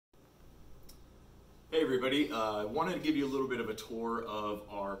Hey everybody, I wanted to give you a little bit of a tour of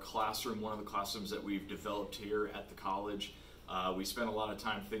our classroom, one of the classrooms that we've developed here at the college. We spent a lot of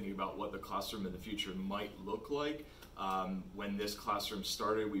time thinking about what the classroom in the future might look like. When this classroom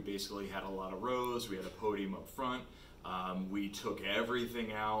started, we basically had a lot of rows, we had a podium up front. We took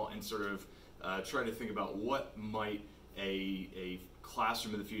everything out and sort of tried to think about what might a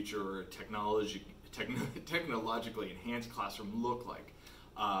classroom in the future or a technologically enhanced classroom look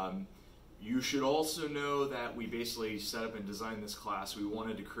like. You should also know that we basically set up and designed this class. We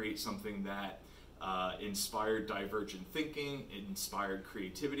wanted to create something that inspired divergent thinking, inspired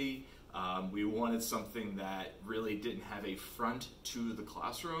creativity. We wanted something that really didn't have a front to the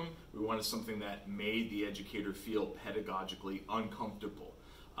classroom. We wanted something that made the educator feel pedagogically uncomfortable.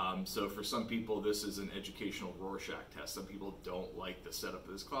 So for some people, this is an educational Rorschach test. Some people don't like the setup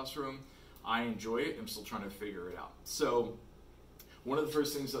of this classroom. I enjoy it. I'm still trying to figure it out. So one of the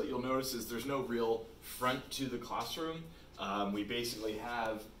first things that you'll notice is there's no real front to the classroom. We basically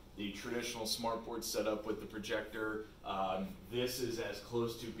have the traditional smartboard set up with the projector. This is as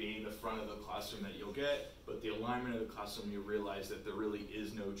close to being the front of the classroom that you'll get, but the alignment of the classroom, you'll realize that there really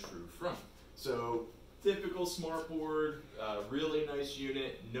is no true front. So typical smartboard, really nice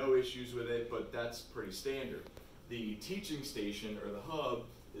unit, no issues with it, but that's pretty standard. The teaching station, or the hub,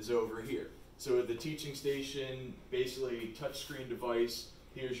 is over here. So at the teaching station, basically touchscreen device,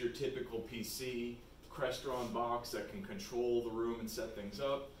 here's your typical PC, Crestron box that can control the room and set things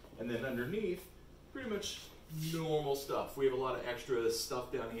up. And then underneath, pretty much normal stuff. We have a lot of extra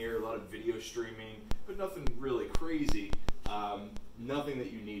stuff down here, a lot of video streaming, but nothing really crazy, nothing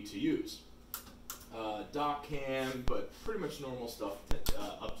that you need to use. Dock cam, but pretty much normal stuff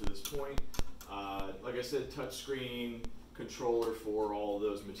up to this point. Like I said, touchscreen, controller for all of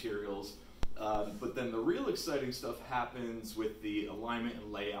those materials. But then the real exciting stuff happens with the alignment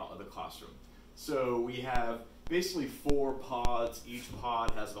and layout of the classroom. So we have basically 4 pods. Each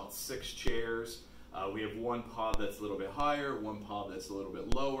pod has about 6 chairs. We have one pod that's a little bit higher, one pod that's a little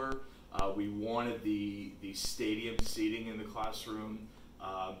bit lower. We wanted the stadium seating in the classroom,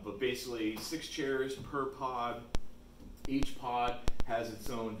 but basically 6 chairs per pod. Each pod has its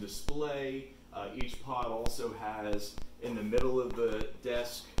own display. Each pod also has, in the middle of the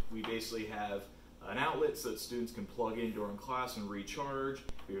desk, we basically have an outlet so that students can plug in during class and recharge.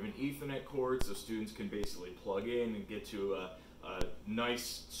 We have an Ethernet cord so students can basically plug in and get to a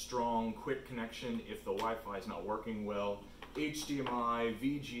nice, strong, quick connection if the Wi-Fi is not working well. HDMI,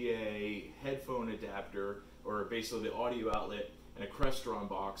 VGA, headphone adapter, or basically the audio outlet, and a Crestron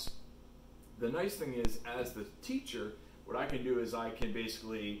box. The nice thing is, as the teacher, what I can do is I can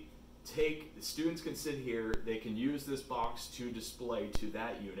basically the students can sit here, they can use this box to display to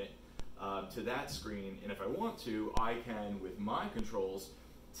that unit, to that screen, and if I want to, I can, with my controls,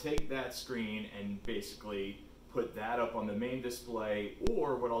 take that screen and basically put that up on the main display,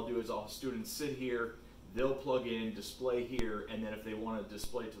 or what I'll do is I'll have students sit here, they'll plug in, display here, and then if they want to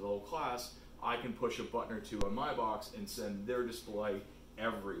display to the whole class, I can push a button or two on my box and send their display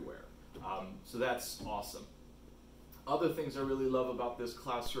everywhere. So that's awesome. Other things I really love about this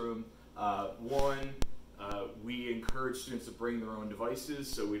classroom, one, we encourage students to bring their own devices,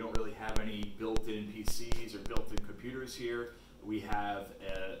 so we don't really have any built-in PCs or built-in computers here. We have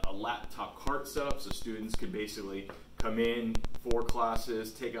a laptop cart set up, so students can basically come in for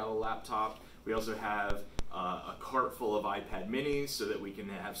classes, take out a laptop. We also have a cart full of iPad minis so that we can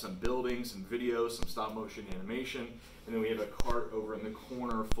have some building, some video, some stop-motion animation, and then we have a cart over in the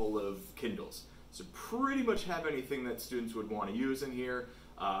corner full of Kindles. So pretty much have anything that students would want to use in here,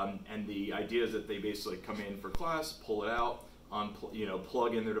 and the idea is that they basically come in for class, pull it out,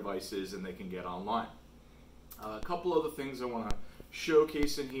 plug in their devices, and they can get online. A couple other things I want to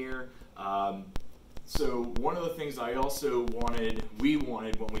showcase in here. So one of the things we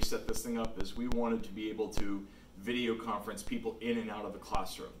wanted when we set this thing up is we wanted to be able to video conference people in and out of the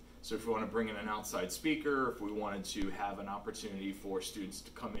classroom. So if we want to bring in an outside speaker, if we wanted to have an opportunity for students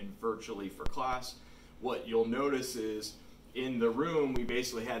to come in virtually for class, what you'll notice is in the room we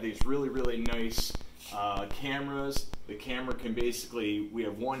basically had these really, really nice cameras. The camera can we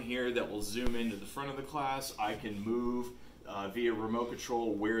have one here that will zoom into the front of the class. I can move via remote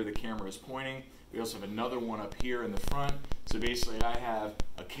control where the camera is pointing. We also have another one up here in the front. So basically I have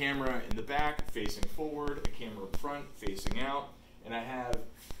a camera in the back facing forward, a camera in front facing out, and I have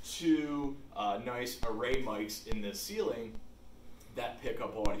 2 nice array mics in the ceiling that pick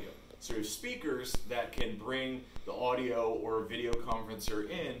up audio. So there's speakers that can bring the audio or video conferencer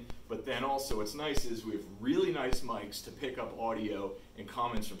in, but then also what's nice is we have really nice mics to pick up audio and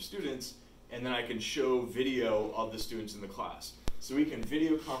comments from students, and then I can show video of the students in the class. So we can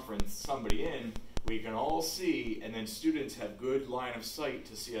video conference somebody in, we can all see, and then students have good line of sight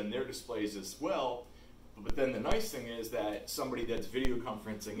to see on their displays as well. But then the nice thing is that somebody that's video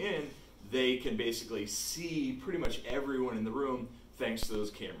conferencing in, they can basically see pretty much everyone in the room thanks to those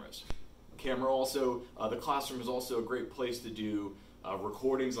cameras. The classroom is also a great place to do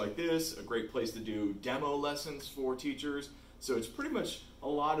recordings like this, a great place to do demo lessons for teachers. So it's pretty much a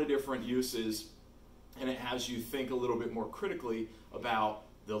lot of different uses, and it has you think a little bit more critically about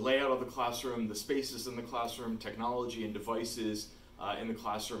the layout of the classroom, the spaces in the classroom, technology and devices in the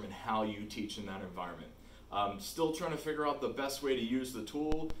classroom, and how you teach in that environment. Still trying to figure out the best way to use the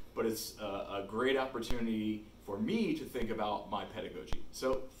tool, but it's a great opportunity for me to think about my pedagogy.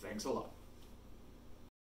 So thanks a lot.